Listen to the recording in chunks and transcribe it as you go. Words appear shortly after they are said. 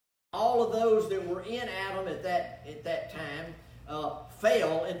All of those that were in Adam at that time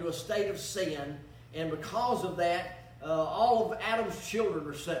fell into a state of sin, and because of that, all of Adam's children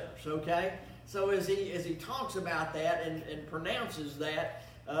are sinners. Okay, so as he talks about that and pronounces that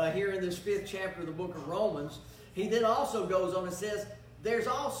here in this 5th chapter of the book of Romans, he then also goes on and says there's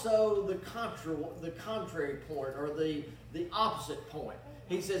also the contrary point, or the opposite point.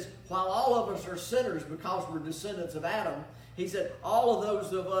 He says, while all of us are sinners because we're descendants of Adam, he said, all of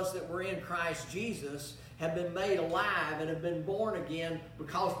those of us that were in Christ Jesus have been made alive and have been born again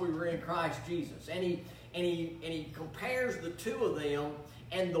because we were in Christ Jesus. And he compares the two of them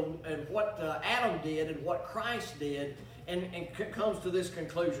and what Adam did and what Christ did, and comes to this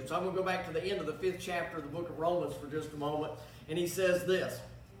conclusion. So I'm going to go back to the end of the 5th chapter of the book of Romans for just a moment, and he says this.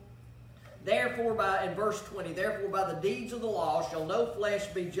 Therefore, in verse 20, therefore by the deeds of the law shall no flesh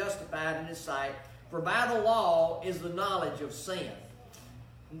be justified in his sight, for by the law is the knowledge of sin.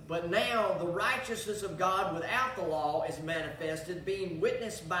 But now the righteousness of God without the law is manifested, being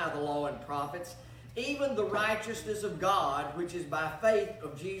witnessed by the law and prophets, even the righteousness of God, which is by faith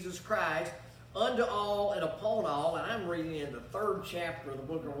of Jesus Christ, unto all and upon all. And I'm reading in the 3rd chapter of the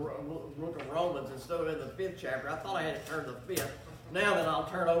book of Romans instead of in the 5th chapter. I thought I had to turn to the 5th. Now that I'll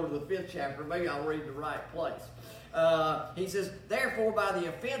turn over to the 5th chapter, maybe I'll read the right place. He says, therefore by the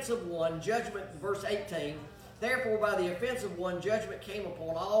offense of one, judgment, verse 18, therefore by the offense of one, judgment came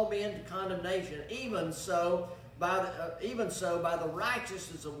upon all men to condemnation. Even so, by the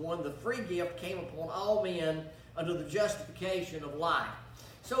righteousness of one, the free gift came upon all men unto the justification of life.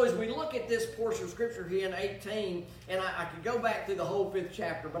 So as we look at this portion of Scripture here in 18, and I could go back through the whole 5th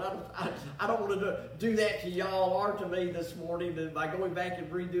chapter, but I don't want to do that to y'all or to me this morning by going back and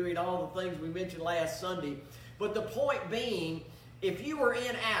redoing all the things we mentioned last Sunday. But the point being, if you were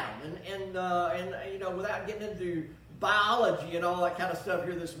in Adam, and you know, without getting into biology and all that kind of stuff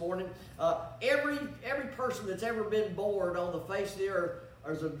here this morning, every person that's ever been born on the face of the earth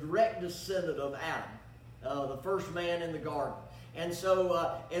is a direct descendant of Adam, the first man in the garden. And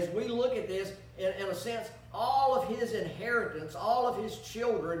so as we look at this, in a sense, all of his inheritance, all of his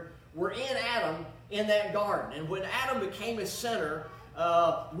children were in Adam in that garden. And when Adam became a sinner,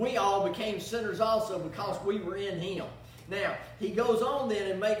 we all became sinners also because we were in him. Now, he goes on then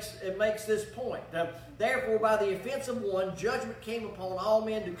and makes this point. Therefore, by the offense of one, judgment came upon all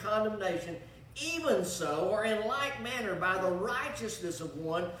men to condemnation. Even so, or in like manner, by the righteousness of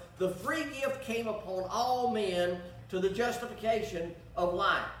one, the free gift came upon all men to the justification of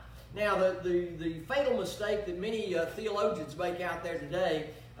life. Now, the fatal mistake that many theologians make out there today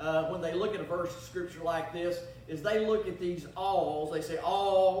when they look at a verse of Scripture like this is they look at these alls. They say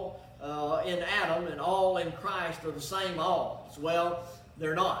all in Adam and all in Christ are the same alls. Well,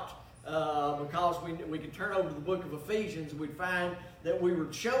 they're not. Because we can turn over to the book of Ephesians and we find that we were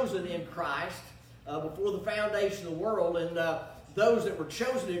chosen in Christ before the foundation of the world, and those that were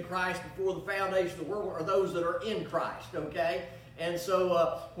chosen in Christ before the foundation of the world are those that are in Christ, okay? And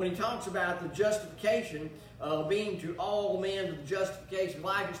so when he talks about the justification being to all men to the justification of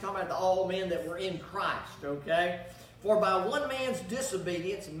life, he's talking about the all men that were in Christ, okay? For by one man's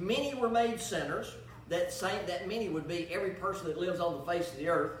disobedience many were made sinners. That many would be every person that lives on the face of the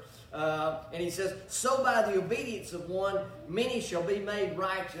earth. And he says, so by the obedience of one, many shall be made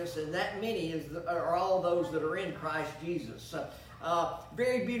righteous, and that many are all those that are in Christ Jesus.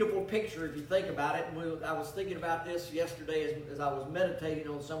 Very beautiful picture if you think about it. I was thinking about this yesterday as I was meditating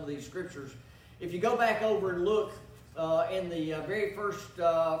on some of these scriptures. If you go back over and look in the very first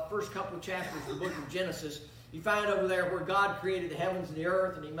couple of chapters of the book of Genesis, you find over there where God created the heavens and the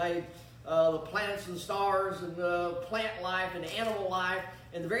earth, and he made the planets and the stars and the plant life and the animal life.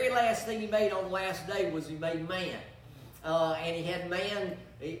 And the very last thing he made on the last day was he made man. And he had man,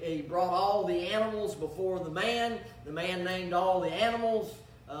 he brought all the animals before the man. The man named all the animals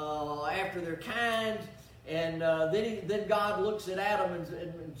after their kind. And then God looks at Adam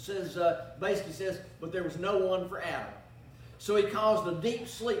and says, basically says, but there was no one for Adam. So he caused a deep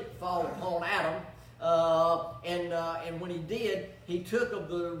sleep to fall upon Adam. And when he did, he took of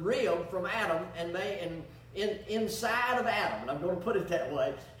the rib from Adam and inside of Adam, and I'm going to put it that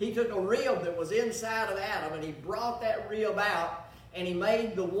way, he took a rib that was inside of Adam and he brought that rib out and he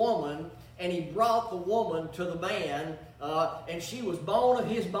made the woman, and he brought the woman to the man, and she was bone of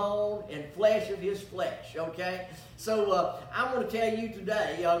his bone and flesh of his flesh, okay? So I'm going to tell you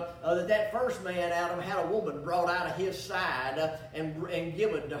today that first man, Adam, had a woman brought out of his side and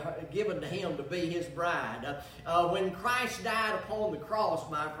given to him to be his bride. When Christ died upon the cross,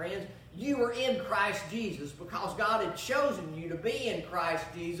 my friends, you were in Christ Jesus because God had chosen you to be in Christ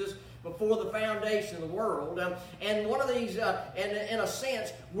Jesus before the foundation of the world. And one of these, and in a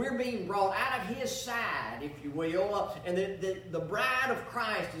sense, we're being brought out of His side, if you will. And the bride of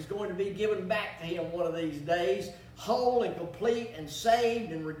Christ is going to be given back to Him one of these days, whole and complete and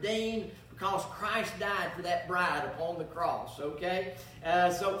saved and redeemed, because Christ died for that bride upon the cross, okay?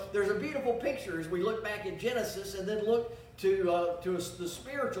 So there's a beautiful picture as we look back at Genesis and then look to the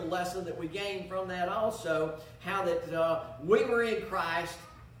spiritual lesson that we gain from that also, how that we were in Christ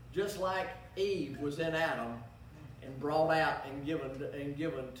just like Eve was in Adam and brought out and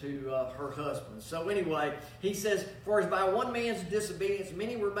given to her husband. So anyway, he says, for as by one man's disobedience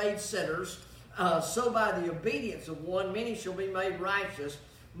many were made sinners, so by the obedience of one many shall be made righteous.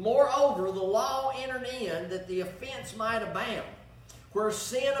 Moreover, the law entered in that the offense might abound. Where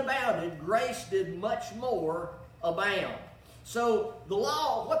sin abounded, grace did much more abound. So the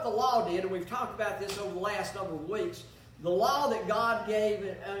law, what the law did, and we've talked about this over the last number of weeks, the law that God gave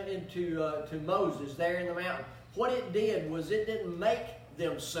to Moses there in the mountain, what it did was it didn't make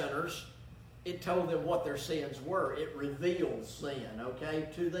them sinners. It told them what their sins were. It revealed sin, okay,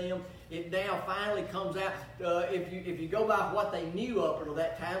 to them. It now finally comes out. If you go by what they knew up until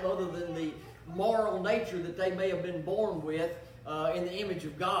that time, other than the moral nature that they may have been born with in the image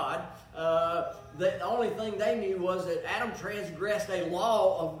of God, the only thing they knew was that Adam transgressed a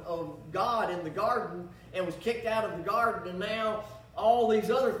law of God in the garden and was kicked out of the garden, and now all these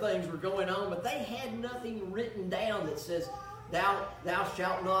other things were going on, but they had nothing written down that says, Thou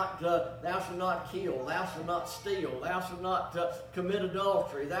shalt not kill, thou shalt not steal, thou shalt not commit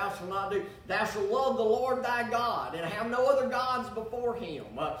adultery, thou shalt love the Lord thy God and have no other gods before Him.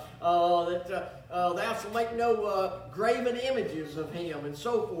 Thou shalt make no graven images of Him, and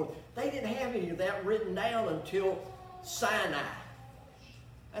so forth. They didn't have any of that written down until Sinai.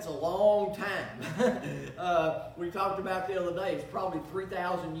 That's a long time. We talked about the other day. It's probably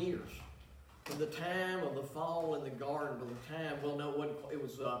 3,000 years. From the time of the fall in the garden to the time, well, no, it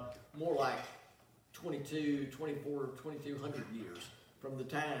was more like 2,200 years from the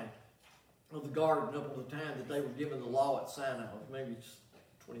time of the garden up to the time that they were given the law at Sinai. Maybe it's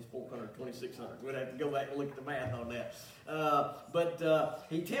 2,400, 2,600. We'd have to go back and look at the math on that. But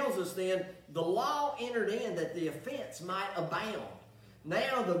he tells us then, the law entered in that the offense might abound.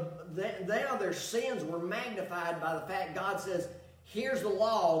 Now their sins were magnified by the fact God says, here's the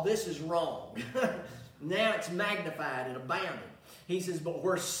law, this is wrong. Now it's magnified and abounded. He says, but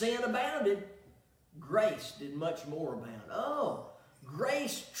where sin abounded, grace did much more abound. Oh,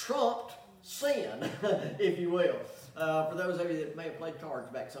 grace trumped sin, if you will. For those of you that may have played cards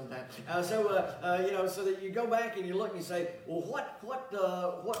back sometime. So that you go back and you look and you say, well, what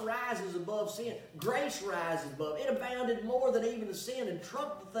rises above sin? Grace rises above. It abounded more than even the sin and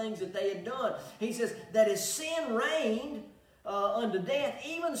trumped the things that they had done. He says that as sin reigned unto death,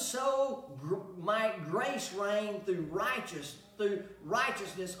 even so might grace reign through righteousness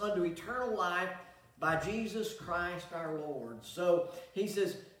unto eternal life by Jesus Christ our Lord. So he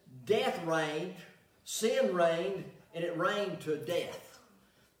says, death reigned, sin reigned, and it reigned to death.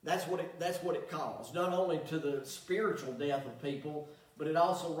 That's what it caused. Not only to the spiritual death of people, but it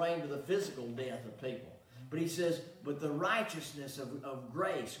also reigned to the physical death of people. But he says, but the righteousness of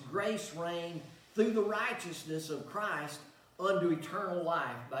grace reigned through the righteousness of Christ unto eternal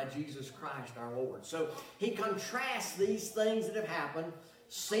life by Jesus Christ our Lord. So he contrasts these things that have happened.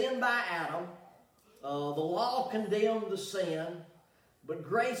 Sin by Adam. The law condemned the sin, but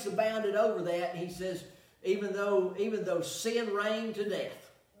grace abounded over that. And he says, even though sin reigned to death,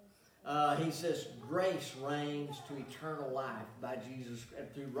 he says, grace reigns to eternal life by Jesus,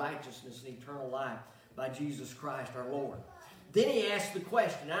 through righteousness and eternal life by Jesus Christ our Lord. Then he asks the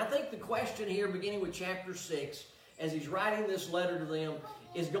question. And I think the question here, beginning with chapter 6, as he's writing this letter to them,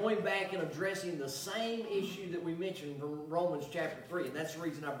 is going back and addressing the same issue that we mentioned from Romans chapter 3. And that's the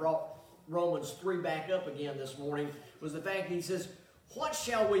reason I brought Romans 3 back up again this morning, was the fact that he says, what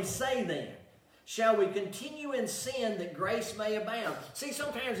shall we say then? Shall we continue in sin that grace may abound? See,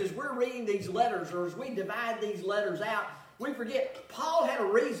 sometimes as we're reading these letters, or as we divide these letters out, we forget Paul had a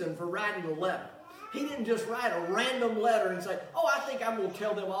reason for writing a letter. He didn't just write a random letter and say, oh, I think I'm going to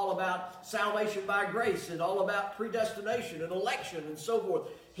tell them all about salvation by grace and all about predestination and election and so forth.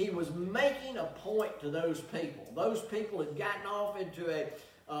 He was making a point to those people. Those people had gotten off into a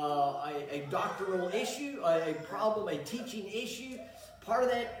doctrinal issue, a problem, a teaching issue. Part of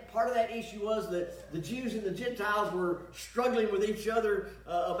that issue was that the Jews and the Gentiles were struggling with each other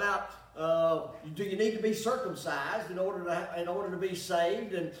about do you need to be circumcised in order to be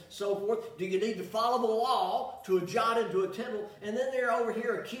saved and so forth? Do you need to follow the law to a jot and to a tittle? And then they're over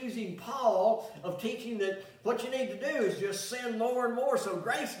here accusing Paul of teaching that what you need to do is just sin more and more, so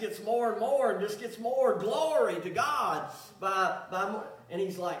grace gets more and more and just gets more glory to God by more. And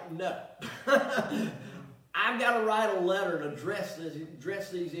he's like, no. I've got to write a letter and address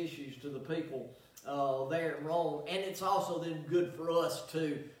these issues to the people there in Rome, and it's also then good for us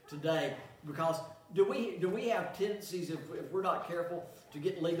too today, because do we have tendencies, if we're not careful, to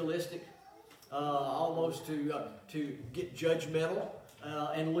get legalistic, almost to get judgmental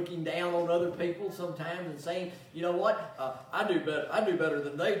and looking down on other people sometimes and saying, you know what, I do better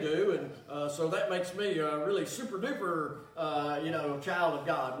than they do, and so that makes me a really super duper child of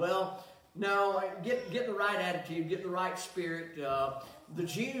God. Well, no, get the right attitude, get the right spirit. The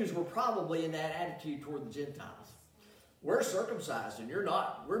Jews were probably in that attitude toward the Gentiles. We're circumcised and you're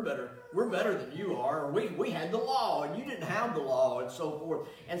not. We're better than you are. Or we had the law and you didn't have the law, and so forth.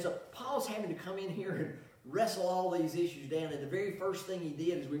 And so Paul's having to come in here and wrestle all these issues down. And the very first thing he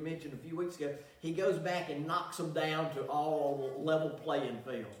did, as we mentioned a few weeks ago, he goes back and knocks them down to all level playing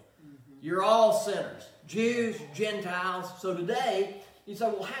field. Mm-hmm. You're all sinners, Jews, Gentiles. So today, you say,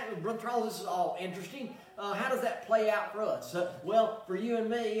 well, Brother Charles, this is all interesting. How does that play out for us? Well, for you and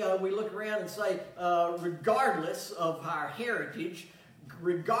me, we look around and say, regardless of our heritage,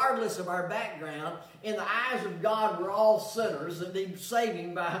 regardless of our background, in the eyes of God, we're all sinners that need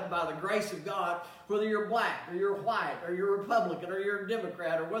saving by the grace of God, whether you're black or you're white or you're Republican or you're a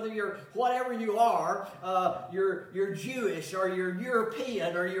Democrat or whether you're whatever you are, you're Jewish or you're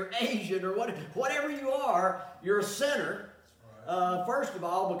European or you're Asian or whatever you are, you're a sinner. First of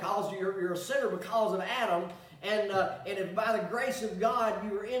all, because you're a sinner because of Adam, and if by the grace of God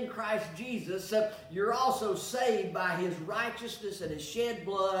you are in Christ Jesus, you're also saved by His righteousness and His shed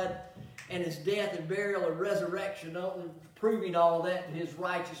blood and His death and burial and resurrection, proving all that in His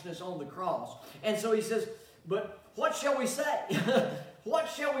righteousness on the cross. And so he says, but what shall we say? What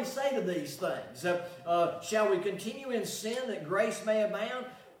shall we say to these things? Shall we continue in sin that grace may abound?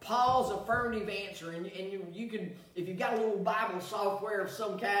 Paul's affirmative answer, and you can, if you've got a little Bible software of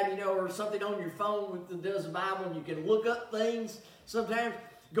some kind, or something on your phone that does the Bible, and you can look up things sometimes,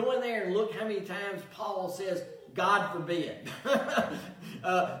 go in there and look how many times Paul says, God forbid.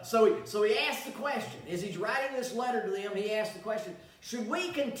 So he asks the question, as he's writing this letter to them, he asks the question, should we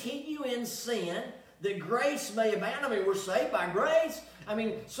continue in sin that grace may abound? I mean, we're saved by grace. I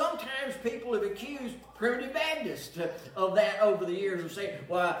mean, sometimes people have accused Primitive Baptists of that over the years, of saying,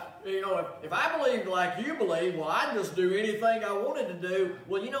 well, if I believed like you believe, well, I'd just do anything I wanted to do.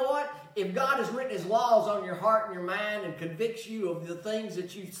 Well, you know what? If God has written His laws on your heart and your mind and convicts you of the things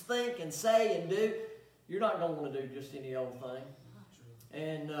that you think and say and do, you're not going to want to do just any old thing.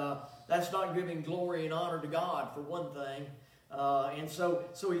 And that's not giving glory and honor to God, for one thing. And so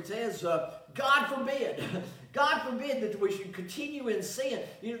he says, God forbid, God forbid that we should continue in sin.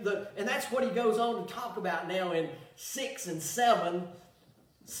 And that's what he goes on to talk about now in 6 and 7.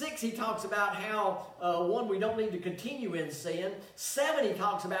 6, he talks about how, one, we don't need to continue in sin. 7, he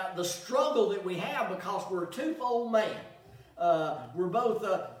talks about the struggle that we have because we're a twofold man. We're both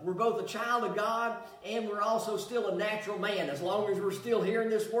a child of God, and we're also still a natural man. As long as we're still here in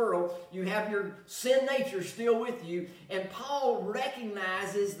this world, you have your sin nature still with you. And Paul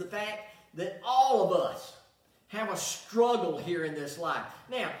recognizes the fact that all of us have a struggle here in this life.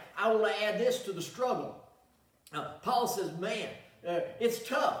 Now, I want to add this to the struggle. Paul says, man, it's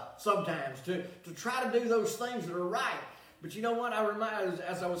tough sometimes to try to do those things that are right. But you know what?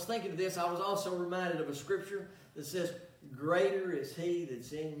 As I was thinking of this, I was also reminded of a scripture that says, greater is He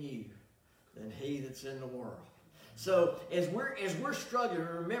that's in you than he that's in the world. So as we're struggling,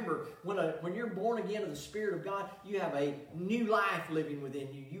 remember, when you're born again of the Spirit of God, you have a new life living within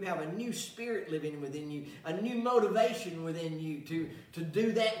you. You have a new spirit living within you, a new motivation within you to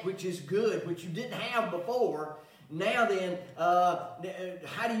do that which is good, which you didn't have before. Now then,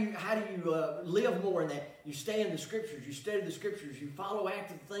 how do you live more in that? You stay in the Scriptures. You study the Scriptures. You follow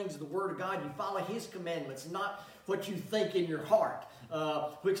after the things of the Word of God. You follow His commandments, not what you think in your heart,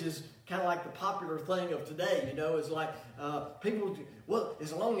 which is kind of like the popular thing of today. Is like people, well,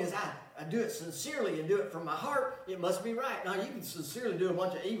 as long as I do it sincerely and do it from my heart, it must be right. Now, you can sincerely do a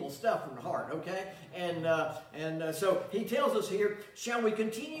bunch of evil stuff from the heart, okay? And so he tells us here, shall we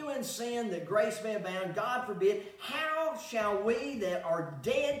continue in sin that grace may abound? God forbid. How shall we that are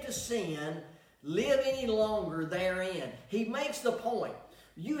dead to sin live any longer therein? He makes the point.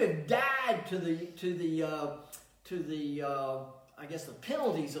 You have died to the I guess the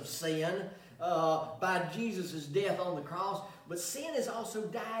penalties of sin by Jesus' death on the cross. but sin has also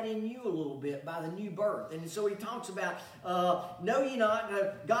died in you a little bit by the new birth. And so he talks about, know ye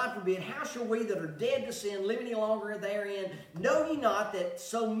not, God forbid, how shall we that are dead to sin live any longer therein? Know ye not that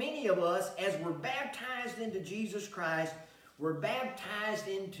so many of us, as were baptized into Jesus Christ, were baptized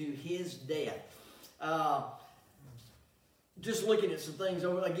into his death? Just looking at some things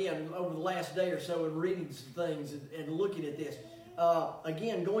over the last day or so and reading some things and looking at this.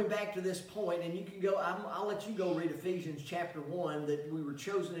 Again, going back to this point, and you can go, I'll let you go read Ephesians chapter 1, that we were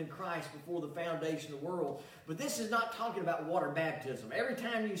chosen in Christ before the foundation of the world. But this is not talking about water baptism. Every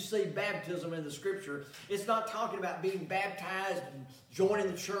time you see baptism in the Scripture, it's not talking about being baptized and joining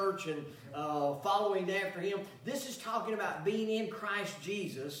the church and following after Him. This is talking about being in Christ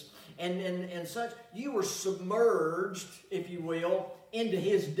Jesus and such. You were submerged, if you will, into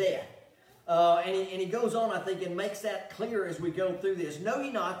His death. And he goes on, I think, and makes that clear as we go through this. Know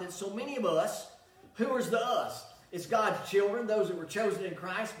ye not that so many of us, who is the us? It's God's children, those that were chosen in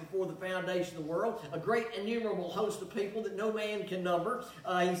Christ before the foundation of the world, a great innumerable host of people that no man can number.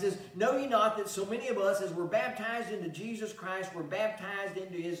 He says, know ye not that so many of us, as were baptized into Jesus Christ, were baptized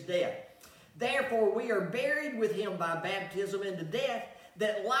into his death. Therefore we are buried with him by baptism into death,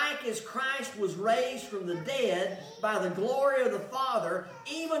 that like as Christ was raised from the dead by the glory of the Father,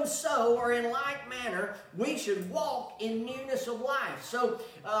 even so, or in like manner, we should walk in newness of life. So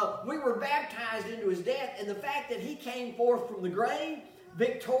we were baptized into his death, and the fact that he came forth from the grave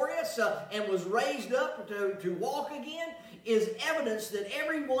victorious and was raised up to walk again is evidence that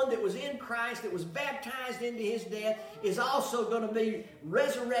everyone that was in Christ, that was baptized into his death, is also going to be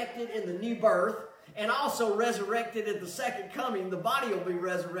resurrected in the new birth. And also resurrected at the second coming. The body will be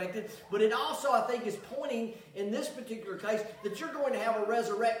resurrected. But it also, I think, is pointing in this particular case that you're going to have a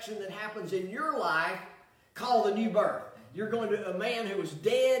resurrection that happens in your life called the new birth. You're going to, a man who was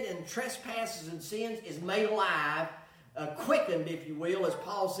dead in trespasses and sins is made alive, quickened, if you will, as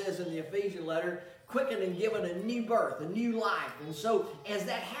Paul says in the Ephesian letter, quickened and given a new birth, a new life. And so as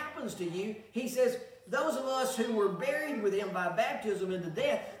that happens to you, he says, those of us who were buried with him by baptism into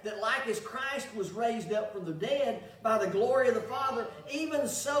death, that like as Christ was raised up from the dead by the glory of the Father, even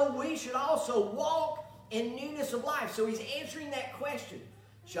so we should also walk in newness of life. So he's answering that question.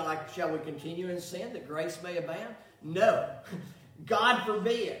 Shall we continue in sin that grace may abound? No. God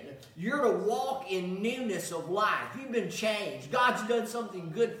forbid. You're to walk in newness of life. You've been changed. God's done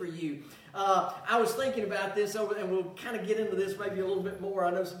something good for you. I was thinking about this, and we'll kind of get into this maybe a little bit more.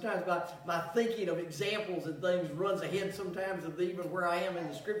 I know sometimes my thinking of examples and things runs ahead sometimes of even where I am in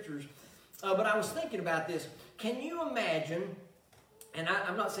the Scriptures. But I was thinking about this. Can you imagine, and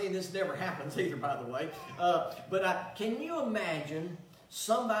I'm not saying this never happens either, by the way, but can you imagine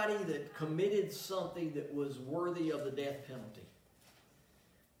somebody that committed something that was worthy of the death penalty,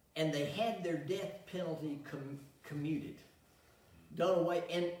 and they had their death penalty commuted? Done away,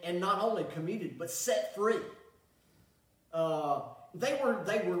 and not only commuted, but set free. They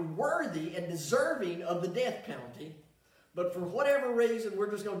were worthy and deserving of the death penalty, but for whatever reason, we're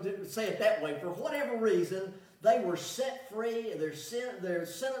just going to say it that way, for whatever reason, they were set free, their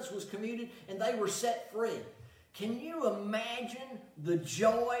sentence was commuted, and they were set free. Can you imagine the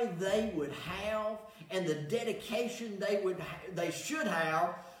joy they would have and the dedication they should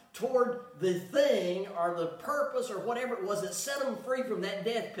have toward the thing or the purpose or whatever it was that set them free from that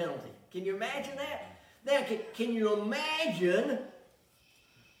death penalty? Can you imagine that? Now, can you imagine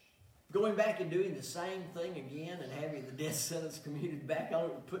going back and doing the same thing again and having the death sentence commuted back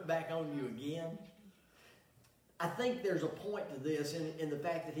on, put back on you again? I think there's a point to this in the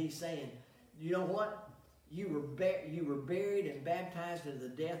fact that he's saying, you know what? You were buried and baptized into the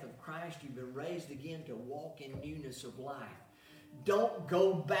death of Christ. You've been raised again to walk in newness of life. Don't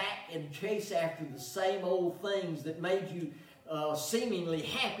go back and chase after the same old things that made you seemingly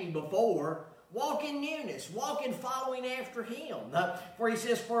happy before. Walk in newness. Walk in following after him. For he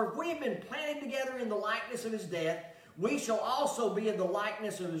says, for if we have been planted together in the likeness of his death, we shall also be in the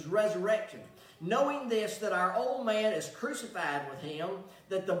likeness of his resurrection. Knowing this, that our old man is crucified with him,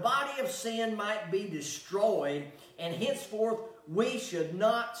 that the body of sin might be destroyed, and henceforth we should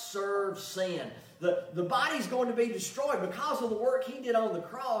not serve sin. The body's going to be destroyed because of the work he did on the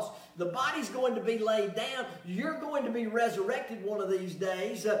cross. The body's going to be laid down. You're going to be resurrected one of these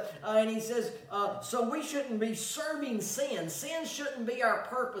days. And he says, so we shouldn't be serving sin. Sin shouldn't be our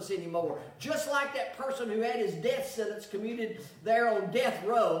purpose anymore. Just like that person who had his death sentence commuted there on death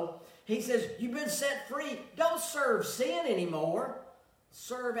row, he says, you've been set free. Don't serve sin anymore.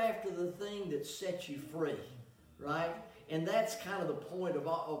 Serve after the thing that sets you free, right? And that's kind of the point of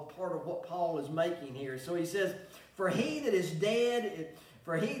part of what Paul is making here. So he says, for he that is dead,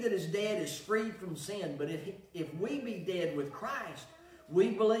 For he that is dead is freed from sin. But if we be dead with Christ,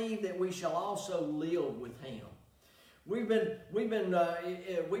 we believe that we shall also live with him. We've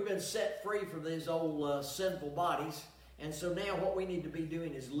been set free from these old sinful bodies. And so now what we need to be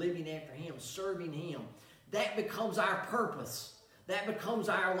doing is living after him, serving him. That becomes our purpose. That becomes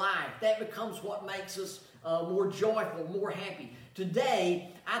our life. That becomes what makes us more joyful, more happy.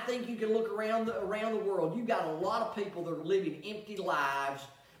 Today, I think you can look around the world. You've got a lot of people that are living empty lives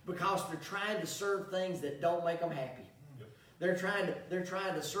because they're trying to serve things that don't make them happy. They're trying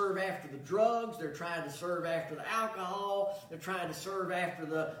to serve after the drugs. They're trying to serve after the alcohol. They're trying to serve after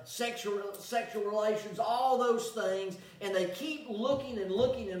the sexual relations, all those things. And they keep looking and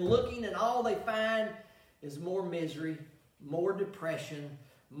looking and looking, and all they find is more misery, more depression,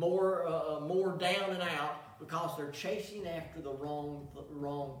 more down and out, because they're chasing after the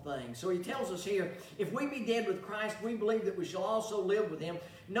wrong thing. So he tells us here, if we be dead with Christ, we believe that we shall also live with him,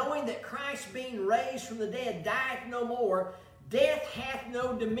 knowing that Christ, being raised from the dead, dieth no more. Death hath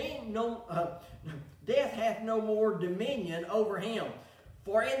no more dominion over him.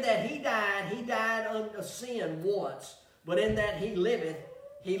 For in that he died unto sin once, but in that he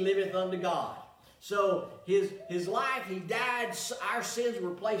liveth unto God. So his life, he died, our sins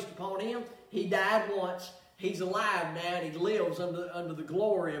were placed upon him. He died once. He's alive now, and he lives under the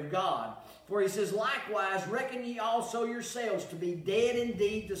glory of God. For he says, likewise, reckon ye also yourselves to be dead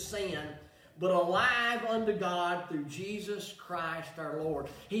indeed to sin, but alive unto God through Jesus Christ our Lord.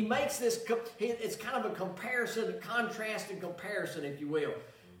 He makes this, it's kind of a comparison, a contrast and comparison, if you will.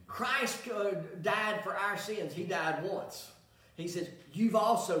 Christ died for our sins. He died once. He says, you've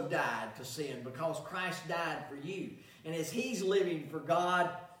also died to sin because Christ died for you. And as he's living for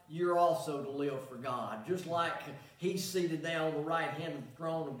God, you're also to live for God. Just like he's seated down on the right hand of the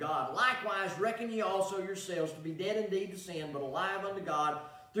throne of God. Likewise, reckon ye also yourselves to be dead indeed to sin, but alive unto God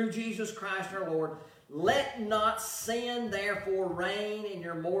through Jesus Christ our Lord. Let not sin therefore reign in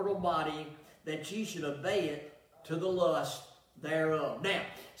your mortal body, that ye should obey it to the lust thereof. Now,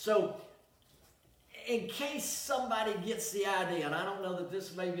 so in case somebody gets the idea, and I don't know that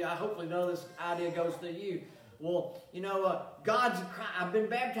this maybe, I hopefully know this idea goes to you. Well, you know, I've been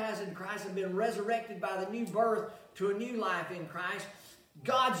baptized in Christ. I've been resurrected by the new birth to a new life in Christ.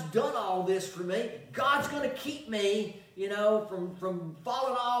 God's done all this for me. God's going to keep me, you know, from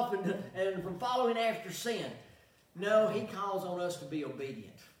falling off and from following after sin. No, he calls on us to be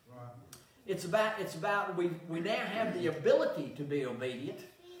obedient. Right. It's about we now have the ability to be obedient.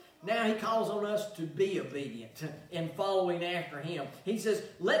 Now he calls on us to be obedient in following after him. He says,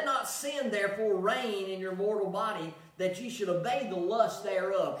 let not sin therefore reign in your mortal body, that ye should obey the lust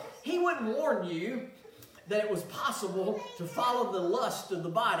thereof. He wouldn't warn you that it was possible to follow the lust of the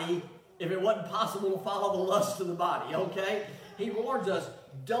body if it wasn't possible to follow the lust of the body, okay? He warns us,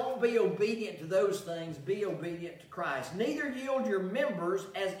 don't be obedient to those things, be obedient to Christ. Neither yield your members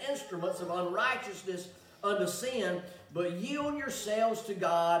as instruments of unrighteousness unto sin, but yield yourselves to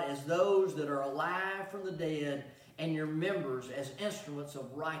God as those that are alive from the dead, and your members as instruments of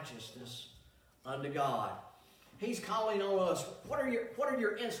righteousness unto God. He's calling on us. What are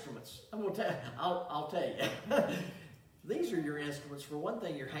your instruments? I'll tell you. These are your instruments. For one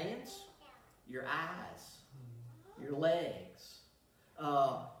thing, your hands, your eyes, your legs,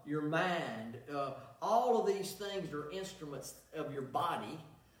 your mind. All of these things are instruments of your body.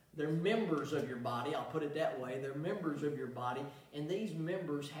 They're members of your body. I'll put it that way. They're members of your body, and these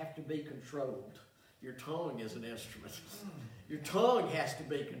members have to be controlled. Your tongue is an instrument. Your tongue has to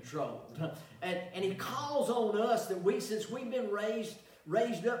be controlled. And he calls on us that since we've been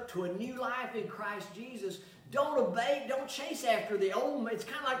raised up to a new life in Christ Jesus, don't chase after the old man. It's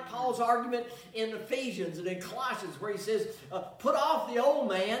kind of like Paul's argument in Ephesians and in Colossians, where he says, put off the old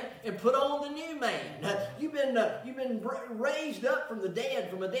man and put on the new man. You've been raised up from the dead,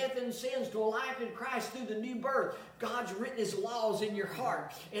 from a death in sins to a life in Christ through the new birth. God's written his laws in your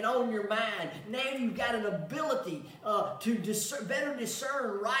heart and on your mind. Now you've got an ability to better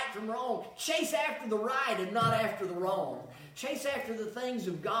discern right from wrong. Chase after the right and not after the wrong. Chase after the things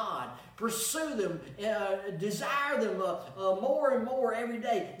of God. Pursue them. Desire them more and more every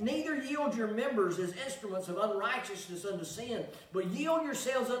day. Neither yield your members as instruments of unrighteousness unto sin, but yield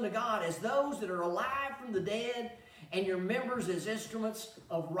yourselves unto God as those that are alive from the dead, and your members as instruments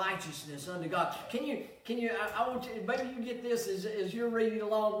of righteousness unto God. I want you, maybe you get this as you're reading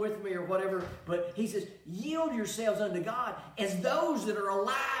along with me or whatever, but he says, yield yourselves unto God as those that are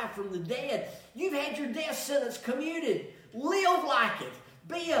alive from the dead. You've had your death sentence commuted. Live like it.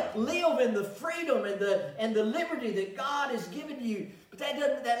 Live in the freedom and the liberty that God has given you But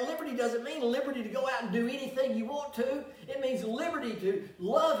that liberty doesn't mean liberty to go out and do anything you want to. It means liberty to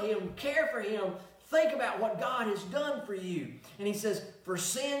love Him, care for Him, think about what God has done for you. And He says, for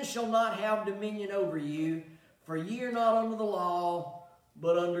sin shall not have dominion over you, for ye are not under the law,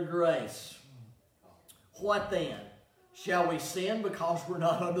 but under grace. What then? Shall we sin because we're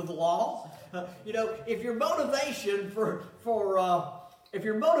not under the law? If your motivation for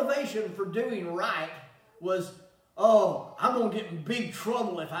doing right was, oh, I'm going to get in big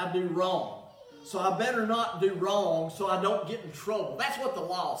trouble if I do wrong, so I better not do wrong so I don't get in trouble. That's what the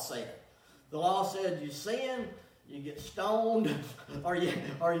law said. The law said you sin, you get stoned, or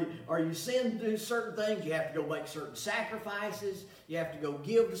you sin to do certain things, you have to go make certain sacrifices, you have to go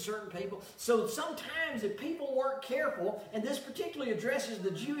give to certain people. So sometimes if people weren't careful, and this particularly addresses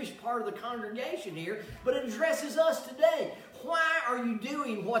the Jewish part of the congregation here, but it addresses us today. Why are you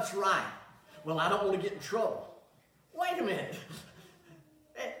doing what's right? Well, I don't want to get in trouble. Wait a minute.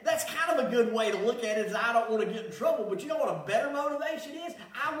 That's kind of a good way to look at it, is I don't want to get in trouble. But you know what a better motivation is?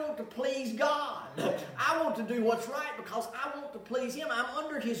 I want to please God. I want to do what's right because I want to please Him. I'm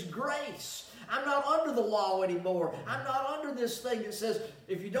under His grace. I'm not under the law anymore. I'm not under this thing that says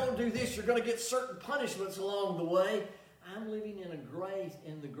if you don't do this, you're going to get certain punishments along the way. I'm living in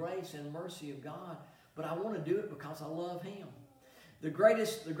the grace and mercy of God. But I want to do it because I love Him. The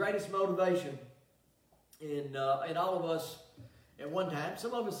greatest motivation in all of us at one time,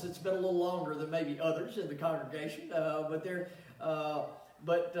 some of us it's been a little longer than maybe others in the congregation, but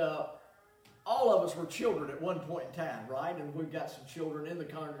all of us were children at one point in time, right? And we've got some children in the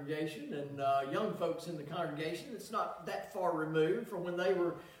congregation and young folks in the congregation. It's not that far removed from when they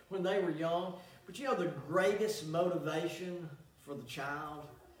were young. But the greatest motivation for the child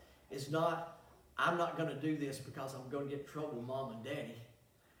is not, I'm not going to do this because I'm going to get in trouble with Mom and Daddy.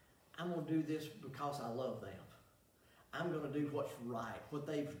 I'm going to do this because I love them. I'm going to do what's right, what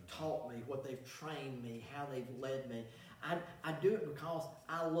they've taught me, what they've trained me, how they've led me. I do it because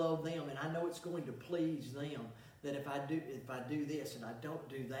I love them, and I know it's going to please them. That if I do this and I don't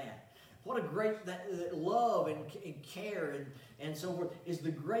do that, what a great love and care and so forth is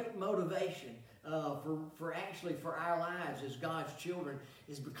the great motivation for our lives as God's children,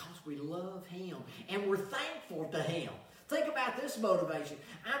 is because we love Him and we're thankful to Him. Think about this motivation.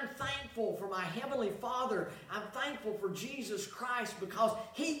 I'm thankful for my Heavenly Father. I'm thankful for Jesus Christ because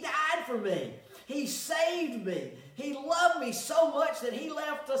He died for me. He saved me. He loved me so much that He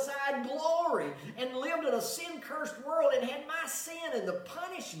left aside glory and lived in a sin-cursed world and had my sin and the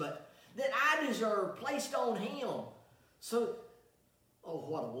punishment that I deserve placed on Him. So,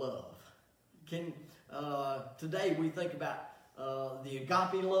 what a love. Today we think about the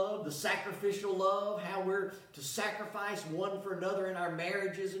agape love, the sacrificial love, how we're to sacrifice one for another in our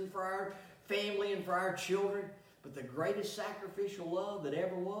marriages and for our family and for our children. But the greatest sacrificial love that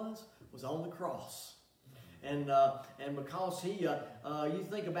ever was on the cross. And because He, you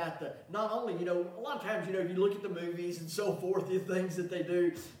think about not only, a lot of times, if you look at the movies and so forth, the things that they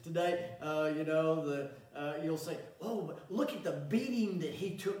do today, you'll say, oh, but look at the beating that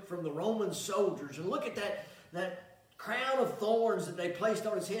He took from the Roman soldiers, and look at that crown of thorns that they placed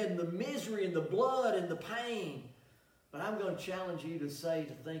on His head, and the misery and the blood and the pain. But I'm going to challenge you to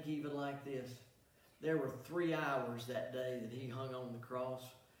think even like this. There were 3 hours that day that He hung on the cross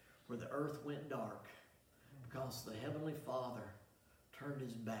where the earth went dark because the Heavenly Father turned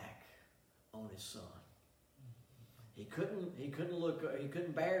His back on His Son. He couldn't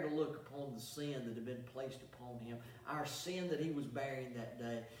bear to look upon the sin that had been placed upon Him, our sin that He was bearing that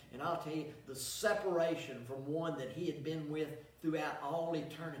day. And I'll tell you, the separation from one that He had been with throughout all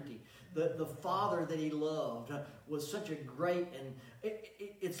eternity, the Father that He loved, was such a great, and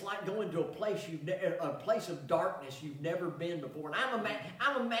it's like going to a place of darkness you've never been before. And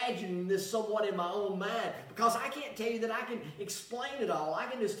I'm imagining this somewhat in my own mind, because I can't tell you that I can explain it all. I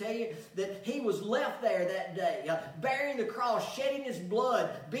can just tell you that He was left there that day, bearing the cross, shedding His blood,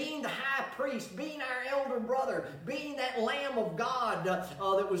 being the high priest, being our elder brother, being that Lamb of God that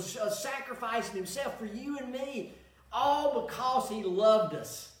was sacrificing Himself for you and me, all because He loved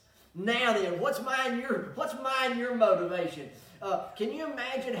us. Now then, what's mine your motivation? Can you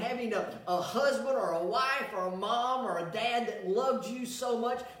imagine having a husband or a wife or a mom or a dad that loved you so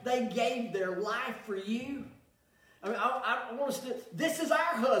much they gave their life for you? I mean, I want us to. This is our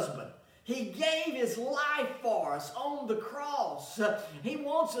husband. He gave His life for us on the cross. He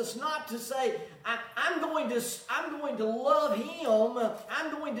wants us not to say, I'm going to love Him.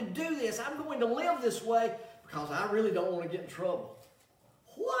 I'm going to do this. I'm going to live this way because I really don't want to get in trouble.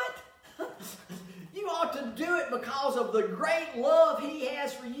 What? You ought to do it because of the great love He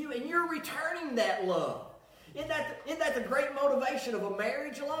has for you, and you're returning that love. Isn't that the great motivation of a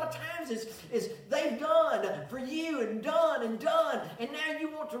marriage? A lot of times is they've done for you and done, and now you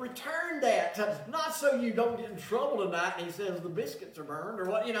want to return that. Not so you don't get in trouble tonight and he says the biscuits are burned or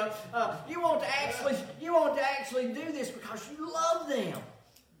what, you want to actually do this because you love them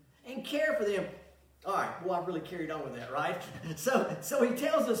and care for them. All right, well, I really carried on with that, right? So he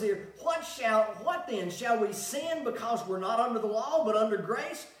tells us here, what then? Shall we sin because we're not under the law but under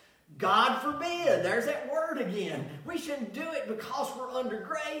grace? God forbid. There's that word again. We shouldn't do it because we're under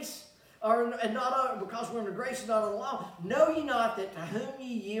grace, because we're under grace and not under the law. Know ye not that to whom ye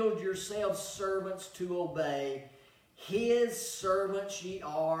yield yourselves servants to obey, his servants ye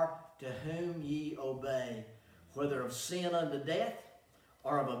are to whom ye obey, whether of sin unto death,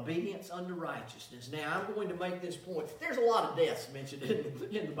 or of obedience unto righteousness. Now, I'm going to make this point. There's a lot of deaths mentioned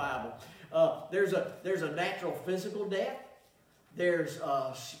in the Bible. There's a natural physical death. There's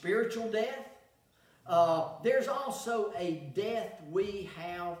a spiritual death. There's also a death we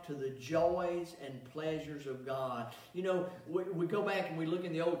have to the joys and pleasures of God. We go back and we look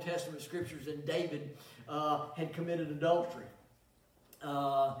in the Old Testament scriptures, and David had committed adultery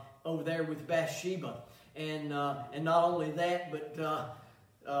over there with Bathsheba. And not only that, but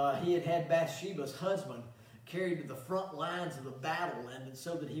he had Bathsheba's husband carried to the front lines of the battle, and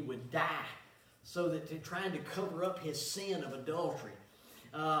so that he would die, so that trying to cover up his sin of adultery.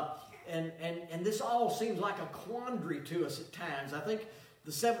 And this all seems like a quandary to us at times. I think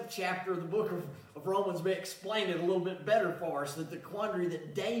the 7th chapter of the book of Romans may explain it a little bit better for us, that the quandary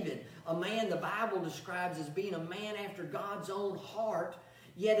that David, a man the Bible describes as being a man after God's own heart,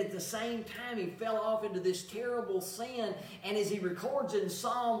 yet at the same time he fell off into this terrible sin. And as he records in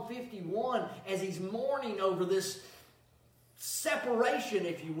Psalm 51, as he's mourning over this separation,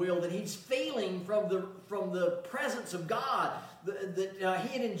 if you will, that he's feeling from the presence of God, that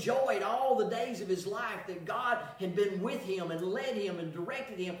he had enjoyed all the days of his life, that God had been with him and led him and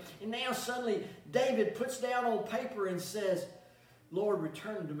directed him. And now suddenly David puts down on paper and says, Lord,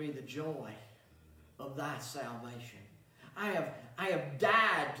 return to me the joy of thy salvation. I have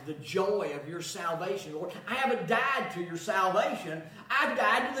died to the joy of your salvation, Lord. I haven't died to your salvation. I've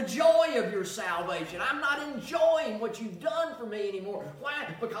died to the joy of your salvation. I'm not enjoying what you've done for me anymore. Why?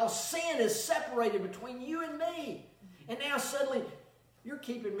 Because sin is separated between you and me. And now suddenly you're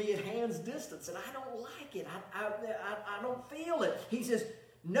keeping me at hand's distance, and I don't like it. I don't feel it. He says,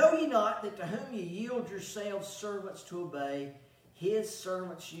 know ye not that to whom ye yield yourselves servants to obey, his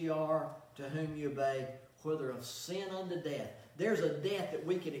servants ye are to whom ye obey, whether of sin unto death. There's a death that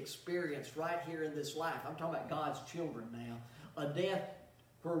we can experience right here in this life. I'm talking about God's children now. A death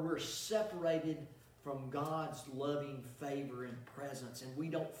where we're separated from God's loving favor and presence, and we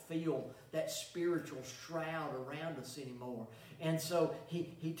don't feel that spiritual shroud around us anymore. And so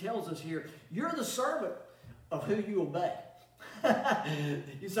he tells us here, you're the servant of who you obey.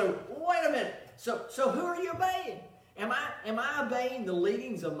 So wait a minute. So who are you obeying? Am I obeying the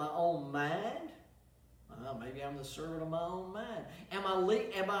leadings of my own mind? Maybe I'm the servant of my own mind. Am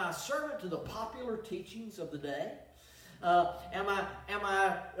I a servant to the popular teachings of the day? Am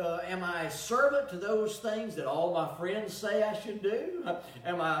I a servant to those things that all my friends say I should do?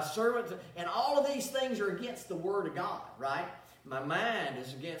 Am I a servant to, and all of these things are against the Word of God, right? My mind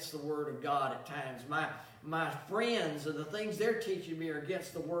is against the Word of God at times. My friends and the things they're teaching me are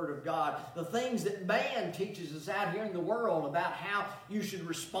against the Word of God. The things that man teaches us out here in the world about how you should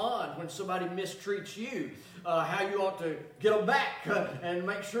respond when somebody mistreats you, how you ought to get them back and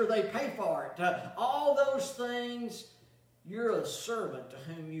make sure they pay for it. All those things, you're a servant to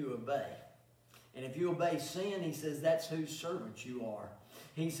whom you obey. And if you obey sin, he says that's whose servant you are.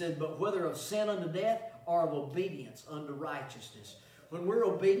 He said, but whether of sin unto death or of obedience unto righteousness. When we're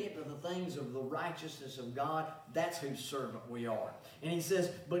obedient to the things of the righteousness of God, that's whose servant we are. And he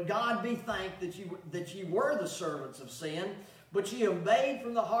says, but God be thanked that ye were the servants of sin, but ye obeyed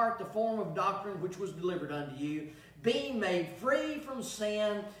from the heart the form of doctrine which was delivered unto you. Being made free from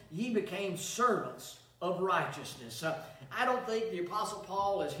sin, ye became servants of righteousness. I don't think the Apostle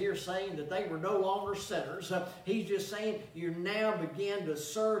Paul is here saying that they were no longer sinners. He's just saying you now begin to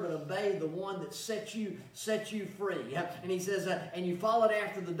serve and obey the one that set you free. And he says, and you followed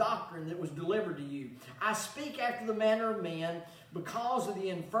after the doctrine that was delivered to you. I speak after the manner of men because of the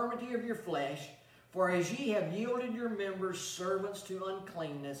infirmity of your flesh. For as ye have yielded your members servants to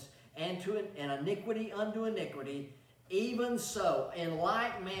uncleanness and to an iniquity unto iniquity, even so, in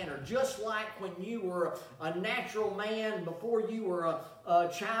like manner, just like when you were a natural man, before you were a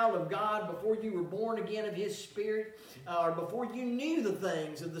child of God, before you were born again of His Spirit, or before you knew the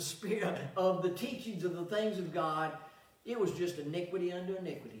things of the Spirit, of the teachings of the things of God, it was just iniquity unto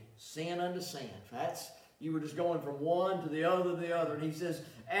iniquity, sin unto sin. You were just going from one to the other. And he says,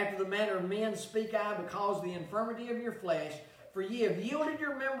 after the manner of men speak I, because of the infirmity of your flesh, for ye have yielded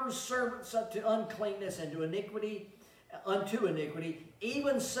your members servants unto uncleanness and to iniquity,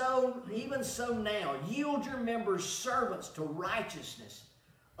 even so now yield your members servants to righteousness,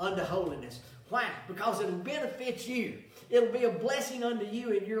 unto holiness. Why? Because it'll benefit you. It'll be a blessing unto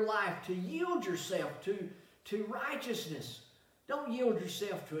you in your life to yield yourself to righteousness. Don't yield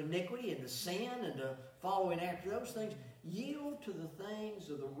yourself to iniquity and to sin and to following after those things. Yield to the things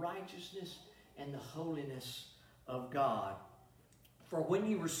of the righteousness and the holiness of God. For when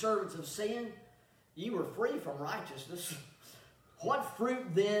you were servants of sin, you were free from righteousness. What fruit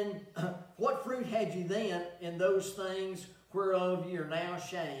had you then in those things whereof ye are now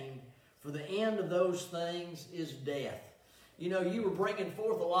ashamed? For the end of those things is death. You know, you were bringing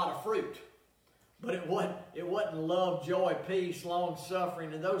forth a lot of fruit. But it wasn't love, joy, peace,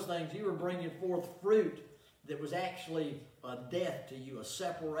 long-suffering, and those things. You were bringing forth fruit that was actually a death to you, a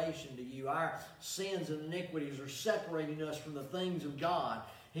separation to you. Our sins and iniquities are separating us from the things of God.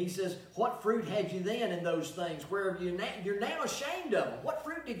 He says, what fruit had you then in those things? Where you're now ashamed of them. What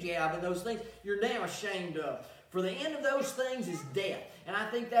fruit did you have in those things you're now ashamed of? For the end of those things is death. And I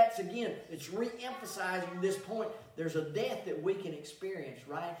think that's, again, it's re-emphasizing this point. There's a death that we can experience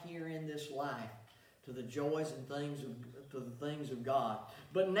right here in this life to the joys and things of God.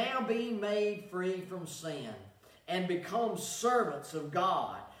 But now being made free from sin and become servants of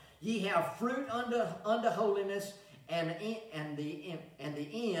God, ye have fruit unto holiness, and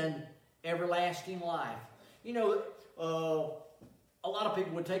the end everlasting life. You know, a lot of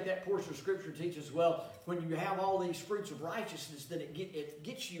people would take that portion of Scripture and teach us, well, when you have all these fruits of righteousness, then it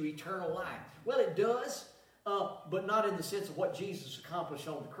gets you eternal life. Well, it does, but not in the sense of what Jesus accomplished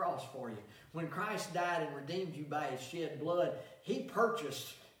on the cross for you. When Christ died and redeemed you by His shed blood, He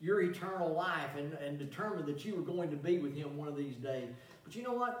purchased your eternal life and determined that you were going to be with Him one of these days. But you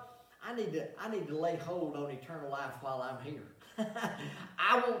know what? I need to lay hold on eternal life while I'm here.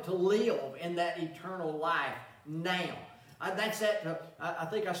 I want to live in that eternal life now. I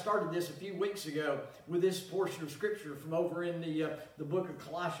think I started this a few weeks ago with this portion of Scripture from over in the book of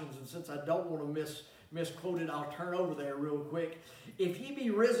Colossians, and since I don't want to misquote it, I'll turn over there real quick. If ye be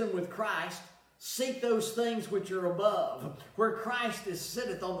risen with Christ, seek those things which are above, where Christ is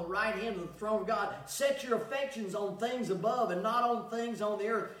sitteth on the right hand of the throne of God. Set your affections on things above and not on things on the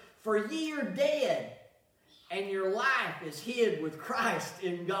earth. For ye are dead, and your life is hid with Christ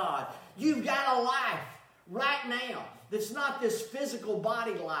in God. You've got a life right now that's not this physical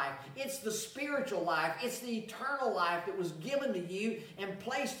body life. It's the spiritual life. It's the eternal life that was given to you and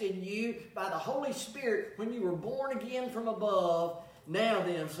placed in you by the Holy Spirit when you were born again from above. Now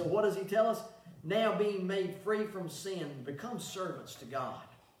then, so what does He tell us? Now being made free from sin, become servants to God.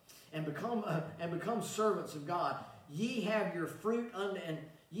 And become servants of God. Ye have your fruit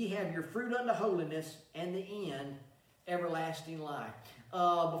unto holiness, and the end everlasting life.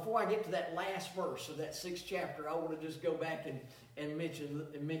 Before I get to that last verse of that 6th chapter, I want to just go back and mention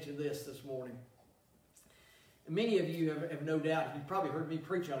this morning. Many of you have no doubt, you've probably heard me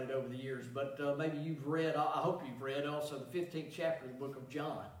preach on it over the years, but maybe you've read, I hope you've read also the 15th chapter of the book of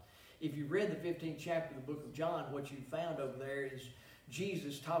John. If you've read the 15th chapter of the book of John, what you've found over there is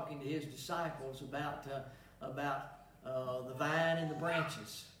Jesus talking to His disciples about the vine and the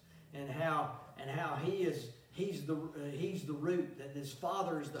branches, and how He's the root, and His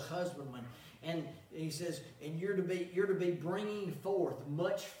Father is the husbandman. And He says, and you're to be bringing forth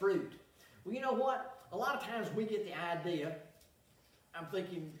much fruit. Well, you know what? A lot of times we get the idea, I think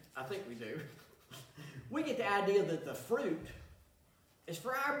we do, we get the idea that the fruit is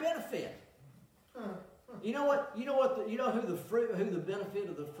for our benefit. You know what? You know who the benefit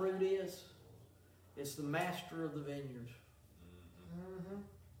of the fruit is? It's the master of the vineyard. Mm-hmm.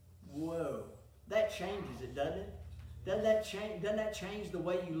 Whoa. That changes it, doesn't it? Doesn't that change the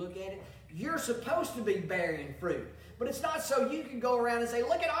way you look at it? You're supposed to be bearing fruit. But it's not so you can go around and say,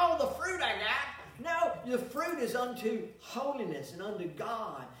 look at all the fruit I got. No, the fruit is unto holiness and unto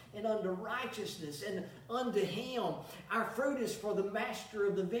God and unto righteousness and unto Him. Our fruit is for the master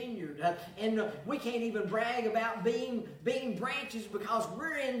of the vineyard. And we can't even brag about being branches because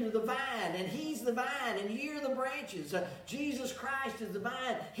we're into the vine and He's the vine and you're the branches. Jesus Christ is the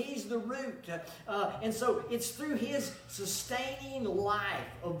vine. He's the root. And so it's through His sustaining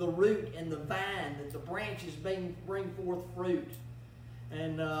life of the root and the vine that the branches bring forth fruit.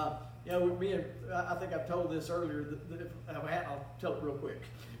 And I think I've told this earlier. I'll tell it real quick.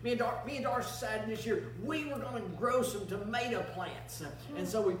 Me and Darcy decided this year we were going to grow some tomato plants, and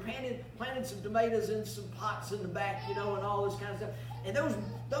so we planted some tomatoes in some pots in the back, and all this kind of stuff. And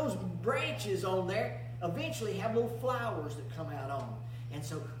those branches on there, eventually have little flowers that come out on them. And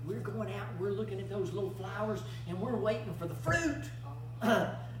so we're going out and we're looking at those little flowers and we're waiting for the fruit.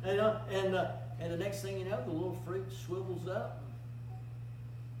 And the next thing you know, the little fruit swivels up.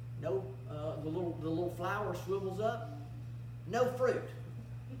 No, the little flower swivels up. No fruit.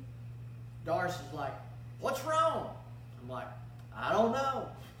 Doris is like, "What's wrong?" I'm like, "I don't know.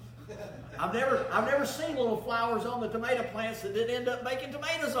 I've never seen little flowers on the tomato plants that didn't end up making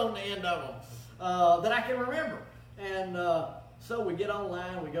tomatoes on the end of them that I can remember." And so we get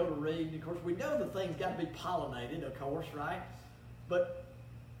online, we go to read, and of course we know the thing's got to be pollinated, of course, right? But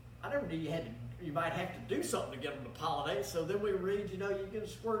I never knew you might have to do something to get them to pollinate. So then we read, you can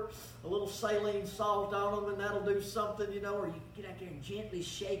squirt a little saline salt on them and that'll do something, or you can get out there and gently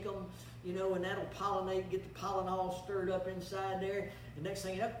shake them, and that'll pollinate, get the pollen all stirred up inside there. And next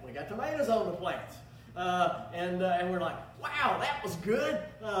thing you know, we got tomatoes on the plants. And we're like, wow, that was good.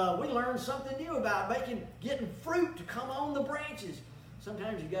 We learned something new about getting fruit to come on the branches.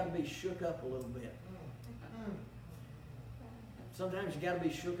 Sometimes you got to be shook up a little bit. Sometimes you got to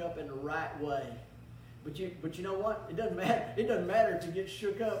be shook up in the right way. But you know what? It doesn't matter. It doesn't matter if you get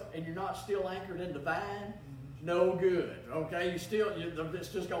shook up and you're not still anchored in the vine. No good. Okay, it's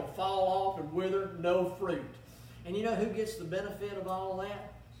just going to fall off and wither. No fruit. And you know who gets the benefit of all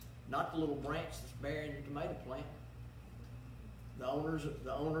that? Not the little branch that's bearing the tomato plant. The owners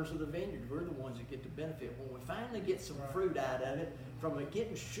of the vineyard, we're the ones that get the benefit. When we finally get some fruit out of it, from it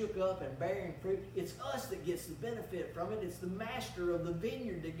getting shook up and bearing fruit, it's us that gets the benefit from it. It's the master of the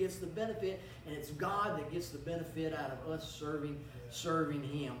vineyard that gets the benefit, and it's God that gets the benefit out of us serving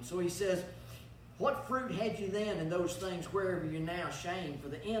Him. So he says, "What fruit had you then in those things wherever you're now shamed? For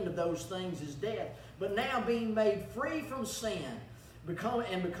the end of those things is death. But now being made free from sin,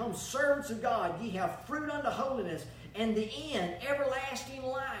 become servants of God, ye have fruit unto holiness, and the end, everlasting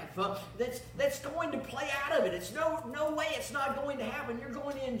life." That's going to play out of it. It's no way it's not going to happen. You're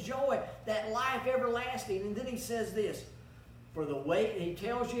going to enjoy that life everlasting. And then he says this, he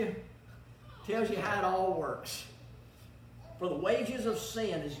tells you how it all works. For the wages of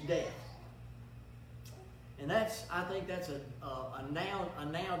sin is death. And I think that's a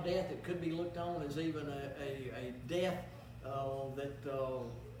now death that could be looked on as even a death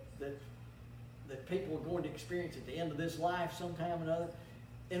that people are going to experience at the end of this life sometime or another.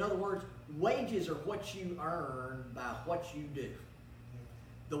 In other words, wages are what you earn by what you do.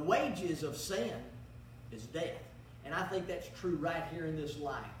 The wages of sin is death. And I think that's true right here in this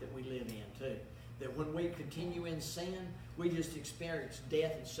life that we live in too. That when we continue in sin, we just experience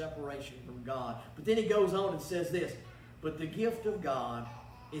death and separation from God. But then he goes on and says this, "But the gift of God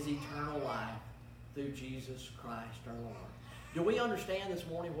is eternal life through Jesus Christ our Lord." Do we understand this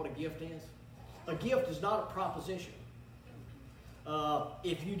morning what a gift is? A gift is not a proposition.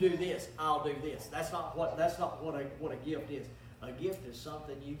 If you do this, I'll do this. That's not what a gift is. A gift is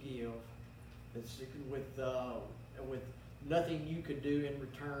something you give that's with nothing you could do in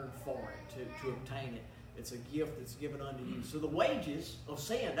return for it to obtain it. It's a gift that's given unto you. So the wages of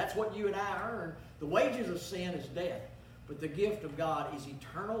sin, that's what you and I earn. The wages of sin is death. But the gift of God is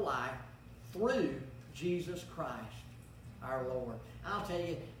eternal life through Jesus Christ our Lord. I'll tell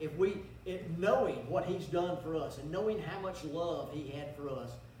you, knowing what He's done for us and knowing how much love He had for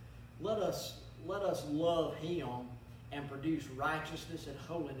us, let us love Him and produce righteousness and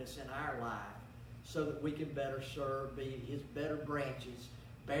holiness in our life so that we can better serve, be His better branches,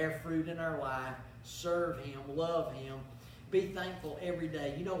 bear fruit in our life, serve Him, love Him, be thankful every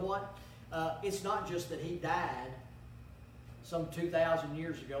day. You know what? It's not just that He died some 2,000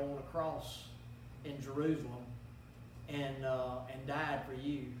 years ago on a cross in Jerusalem and died for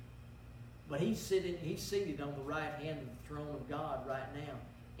you. But He's seated on the right hand of the throne of God right now,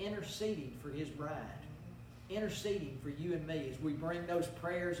 interceding for His bride, interceding for you and me as we bring those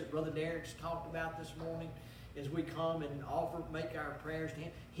prayers that Brother Derek's talked about this morning, as we come and make our prayers to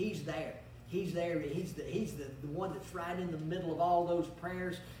Him. He's there. He's there. He's the one that's right in the middle of all those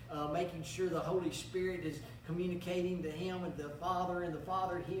prayers, making sure the Holy Spirit is communicating to Him and the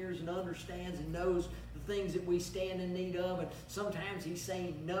Father hears and understands and knows the things that we stand in need of. And sometimes He's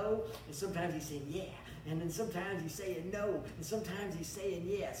saying no, and sometimes He's saying yeah. And then sometimes He's saying no, and sometimes He's saying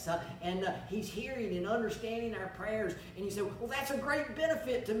yes. He's hearing and understanding our prayers. And you say, well, that's a great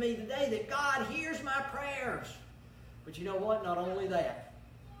benefit to me today that God hears my prayers. But you know what? Not only that,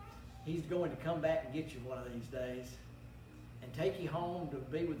 He's going to come back and get you one of these days and take you home to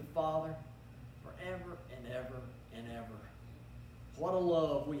be with the Father forever and ever and ever. What a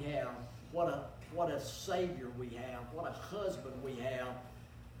love we have. What a Savior we have. What a husband we have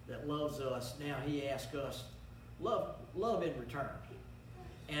that loves us. Now He asks us, love in return.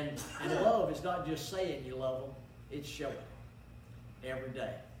 And love is not just saying you love them, it's showing it every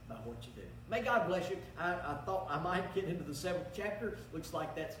day by what you do. May God bless you. I thought I might get into the 7th chapter. Looks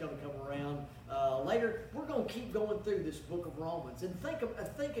like that's going to come around later. We're going to keep going through this book of Romans. And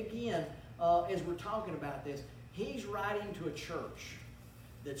think again, as we're talking about this, he's writing to a church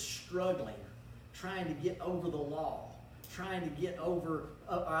that's struggling, trying to get over the law, trying to get over,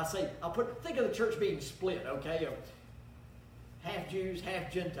 think of the church being split, okay? Half Jews,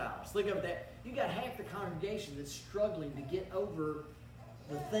 half Gentiles. Think of that. You got half the congregation that's struggling to get over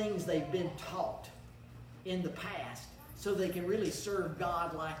the things they've been taught in the past so they can really serve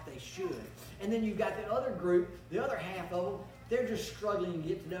God like they should. And then you've got the other group, the other half of them, they're just struggling to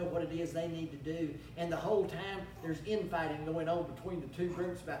get to know what it is they need to do. And the whole time there's infighting going on between the two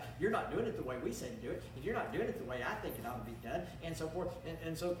groups about, you're not doing it the way we say to do it, and you're not doing it the way I think it ought to be done, and so forth.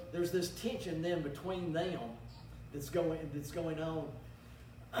 And so there's this tension then between them that's going on.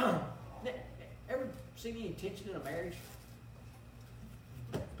 Ever seen any tension in a marriage?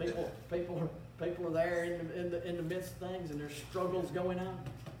 People are there in the midst of things, and there's struggles going on.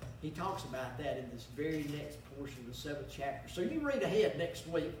 He talks about that in this very next portion of the 7th chapter. So you read ahead next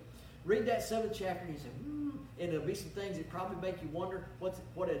week. Read that 7th chapter, and you say, and there'll be some things that probably make you wonder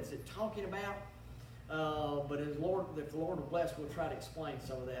what is it talking about. But if the Lord will bless, we'll try to explain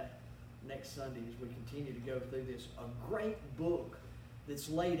some of that next Sunday as we continue to go through this. A great book that's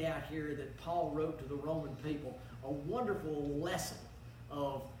laid out here that Paul wrote to the Roman people. A wonderful lesson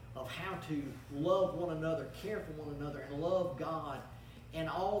of how to love one another, care for one another, and love God, and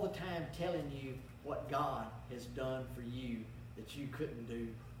all the time telling you what God has done for you that you couldn't do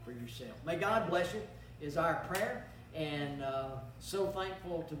for yourself. May God bless you is our prayer, and so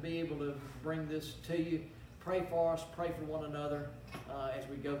thankful to be able to bring this to you. Pray for us, pray for one another as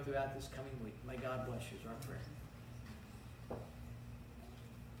we go throughout this coming week. May God bless you is our prayer.